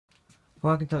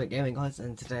Welcome to Gaming, guys,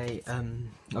 and today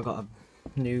I got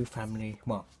a new family,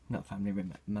 well, not family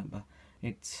member.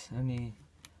 It's only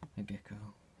a gecko,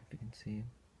 if you can see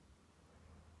him.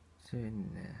 So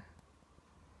in there.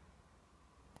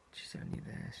 She's only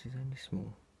there, she's only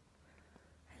small.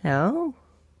 Hello?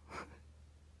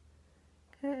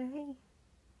 Okay.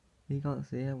 You can't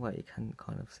see her? Well, you can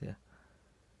kind of see her.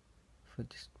 For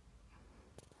just...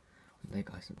 There,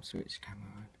 guys, I'm switch camera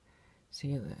on.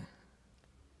 See her there?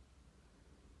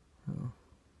 Oh.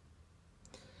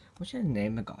 What's your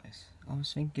name, guys? I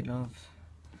was thinking of...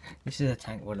 This is a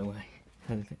tank, by the way.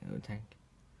 A little tank.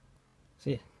 So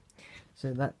yeah.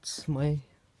 So that's my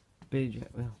big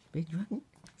dragon?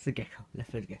 It's a gecko,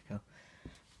 leopard gecko.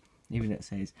 Even though it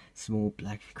says small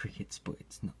black crickets, but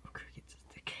it's not crickets,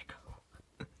 it's a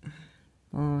gecko.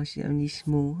 Oh, she's only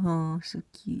small. Oh, so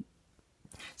cute.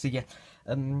 So yeah,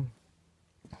 put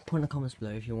in the comments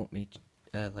below if you want me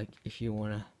to, if you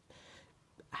wanna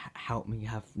help me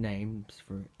have names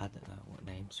for, I don't know what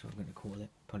names I'm gonna call it.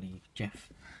 Probably Jeff.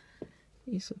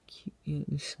 He's so cute. Yeah,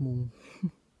 he's small.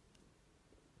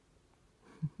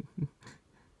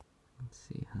 Let's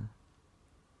see her.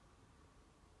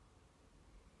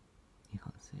 You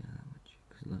can't see her that much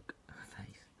because look, her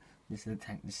face. This is the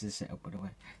tank. This is the setup, by the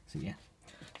way. So yeah.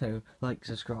 So like,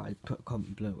 subscribe, put a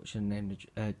comment below. What's your name? The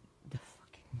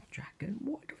fucking dragon.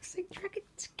 What do I say? Dragon?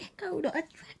 It's a gecko, not a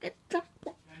dragon.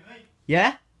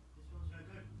 Yeah.